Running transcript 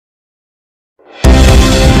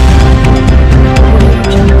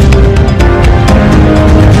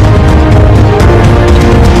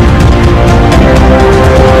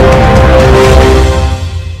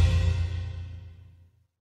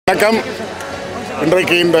வணக்கம்.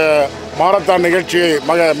 இன்றைக்கு இந்த மாரத்தான் நிகழ்ச்சியை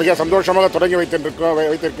மிக சந்தோஷமாக தொடங்கி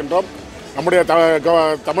வைத்திருக்கின்றோம். நம்முடைய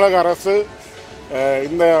தமிழக அரசு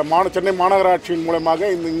இந்த சென்னை மாநகராட்சியின் மூலமாக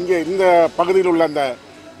இந்த பகுதியில் உள்ள அந்த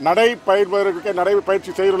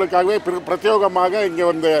நடைப்பயிற்சி செய்வதற்காகவே பிரத்யேகமாக இங்கே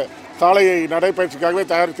வந்து சாலையை நடைப்பயிற்சிக்காகவே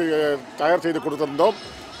தயார் செய்து கொடுத்திருந்தோம்.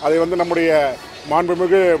 அதை நம்முடைய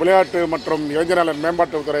மாண்புமிகு விளையாட்டு மற்றும் இளைஞர்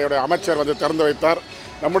மேம்பாட்டுத்துறையுடைய அமைச்சர் திறந்து வைத்தார்.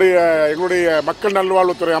 எங்களுடைய மக்கள்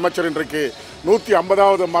நல்வாழ்வுத்துறை அமைச்சர் இன்றைக்கு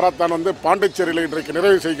 150வது மாரத்தான் பாண்டிச்சேரியில் இன்றைக்கு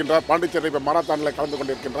நிறைவு செய்கின்றார். பாண்டிச்சேரி இப்போ மாரத்தானில் கலந்து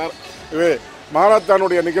கொண்டிருக்கின்றார். இது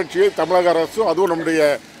மாரத்தானுடைய நிகழ்ச்சியை தமிழக அரசு, அதுவும் நம்முடைய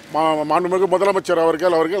மாண்புமிகு முதலமைச்சர்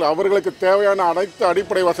அவர்களுக்கு தேவையான அனைத்து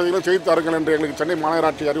அடிப்படை வசதிகளும் செய்து தாருங்கள் என்று எங்களுக்கு சென்னை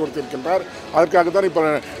மாநகராட்சி அறிவுறுத்தியிருக்கின்றார். அதற்காகத்தான் இப்போ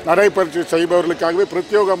நடைபயிற்சி செய்பவர்களுக்காகவே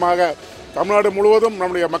பிரத்யேகமாக தமிழ்நாடு முழுவதும்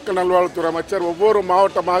நம்முடைய மக்கள் நல்வாழ்வுத்துறை அமைச்சர் ஒவ்வொரு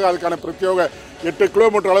மாவட்டமாக அதுக்கான பிரத்யேக 8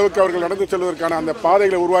 கிலோமீட்டர் அளவுக்கு அவர்கள் நடந்து செல்வதற்கான அந்த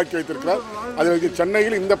பாதைகளை உருவாக்கி வைத்திருக்கிறார். அது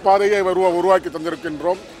சென்னையில் இந்த பாதையை உருவாக்கி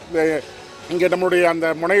தந்திருக்கின்றோம். இங்கே நம்முடைய அந்த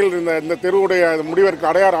முனையில் இந்த தெருவுடைய முடிவிற்கு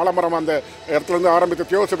அடையாறு ஆலமரம் அந்த இடத்துலேருந்து ஆரம்பித்து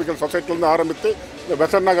தியோசபிக்கல் சொசைட்டிலேருந்து ஆரம்பித்து இந்த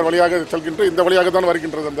பெசன்ட் நகர் வழியாக செல்கின்ற இந்த வழியாக தான்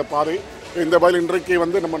வருகின்றது அந்த பாதை. இந்த பாதையில் இன்றைக்கு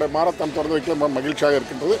நம்முடைய மாரத்தான் திறந்து வைக்க மகிழ்ச்சியாக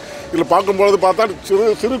இருக்கின்றது. இதில் பார்க்கும்பொழுது பார்த்தால்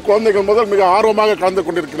சிறு குழந்தைகள் முதல் மிக ஆர்வமாக கலந்து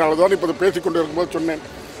கொண்டிருக்கிறார்கள். தான் இப்போது பேசிக்கொண்டு இருக்கும்போது சொன்னேன்,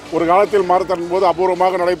 ஒரு காலத்தில் மாரத்தான் போது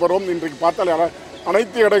அபூர்வமாக நடைபெறும். இன்றைக்கு பார்த்தால்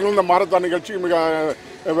அனைத்து இடங்களிலும் இந்த மாரத்தான் நிகழ்ச்சி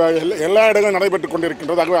எல்லா இடங்களும் நடைபெற்றுக்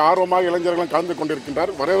கொண்டிருக்கின்றது. ஆகவே ஆர்வமாக இளைஞர்களும் கலந்து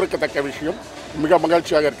கொண்டிருக்கின்றார். வரவேற்கத்தக்க விஷயம், மிக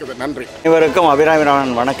மகிழ்ச்சியாக இருக்குது. நன்றி. அனைவருக்கும் அபிராமி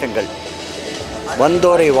வணக்கங்கள்.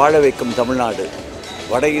 வந்தோரை வாழ வைக்கும் தமிழ்நாடு.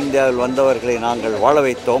 வட இந்தியாவில் வந்தவர்களை நாங்கள் வாழ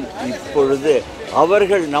வைத்தோம். இப்பொழுது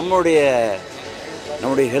அவர்கள் நம்முடைய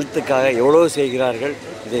ஹெல்த்துக்காக எவ்வளோ செய்கிறார்கள்.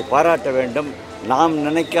 இதை பாராட்ட வேண்டும். நாம்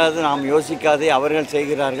நினைக்காது, நாம் யோசிக்காதே அவர்கள்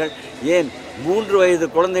செய்கிறார்கள். ஏன் 3 வயது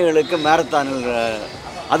குழந்தைகளுக்கு மாரத்தானில்,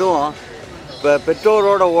 அதுவும் இப்போ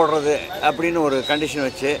பெற்றோரோடு ஓடுறது அப்படின்னு ஒரு கண்டிஷன்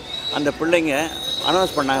வச்சு அந்த பிள்ளைங்க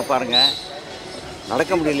அனௌன்ஸ் பண்ணாங்க பாருங்கள்.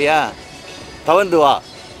 நடக்க முடியலையா, தவந்து வா,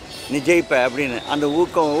 நீ ஜெயிப்ப அப்படின்னு அந்த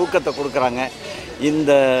ஊக்கத்தை கொடுக்குறாங்க.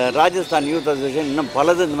 இந்த ராஜஸ்தான் யூத் அசோசியேஷன் இன்னும்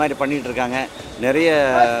பலது இந்த மாதிரி பண்ணிகிட்ருக்காங்க.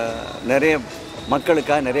 நிறைய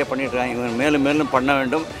மக்களுக்காக நிறைய பண்ணிகிட்ருக்காங்க. இவங்க மேலும் மேலும் பண்ண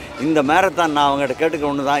வேண்டும். இந்த மாரத்தான் நான் அவங்ககிட்ட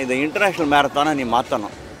கேட்டுக்க ஒன்று தான், இதை இன்டர்நேஷ்னல் மாரத்தானை நீ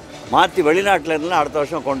மாற்றி வெளிநாட்டில் இருந்தால் அடுத்த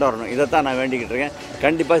வருஷம் கொண்டு வரணும். இதை தான் நான் வேண்டிக்கிட்டு இருக்கேன்.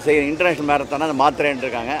 கண்டிப்பாக செய்ய இன்டர்நேஷ்னல் மாரத்தானை அதை மாத்திரேன்னு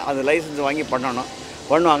இருக்காங்க. அது லைசன்ஸ் வாங்கி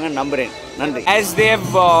பண்ணுவாங்கன்னு நம்புகிறேன். நன்றி. As they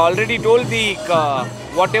have already told,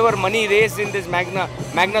 whatever money raised in this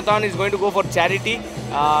Magnathon is going to go for charity.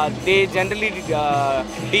 They generally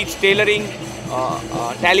teach tailoring,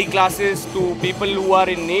 tally classes to people who are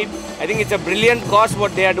in need. I think it's a brilliant cause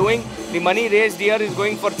what they are doing. The money raised here is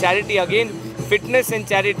going for charity. Again, fitness and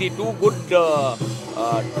charity, two good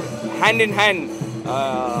hand in hand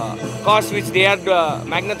cause which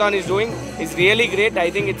Magnathon is doing is really great. I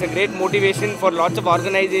think it's a great motivation for lots of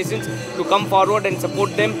organizations to come forward and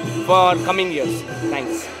support them for coming years.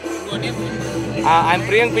 Thanks. I'm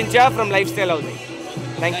Priyank Pincha from Lifestyle Housing.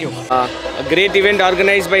 Thank you. A great event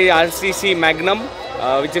organized by RCC Magnum,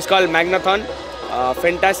 which is called Magnathon.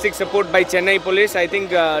 Fantastic support by Chennai police. I think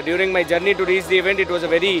during my journey to reach the event, it was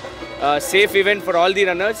a very safe event for all the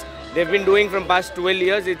runners. They've been doing from past 12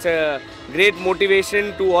 years. It's a great motivation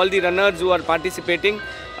to all the runners who are participating.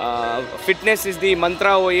 Fitness is the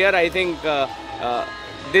mantra over here. I think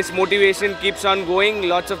this motivation keeps on going.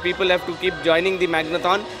 Lots of people have to keep joining the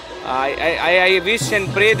Magnathon. I wish and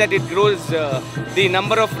pray that it grows, the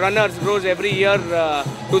number of runners grows every year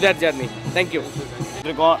to that journey. Thank you.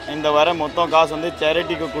 இந்த வர மொத்தம் காசு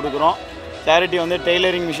சேரிட்டிக்கு கொடுக்குறோம். Charity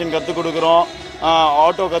tailoring machine கற்றுக் கொடுக்குறோம்,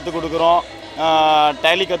 auto கற்றுக் கொடுக்குறோம்,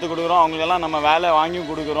 tally கற்றுக் கொடுக்குறோம். அவங்களுக்கெல்லாம் நம்ம வேலை வாங்கியும்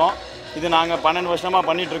கொடுக்குறோம். இது நாங்கள் 12 வருஷமாக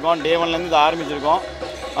பண்ணிகிட்ருக்கோம். Day 1லேருந்து இதை ஆரம்பிச்சிருக்கோம்.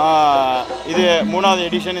 இது 3வது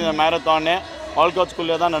எடிஷன். இந்த மாரத்தானு ஆல்காட்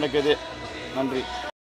ஸ்கூலில் தான் நடக்குது. நன்றி.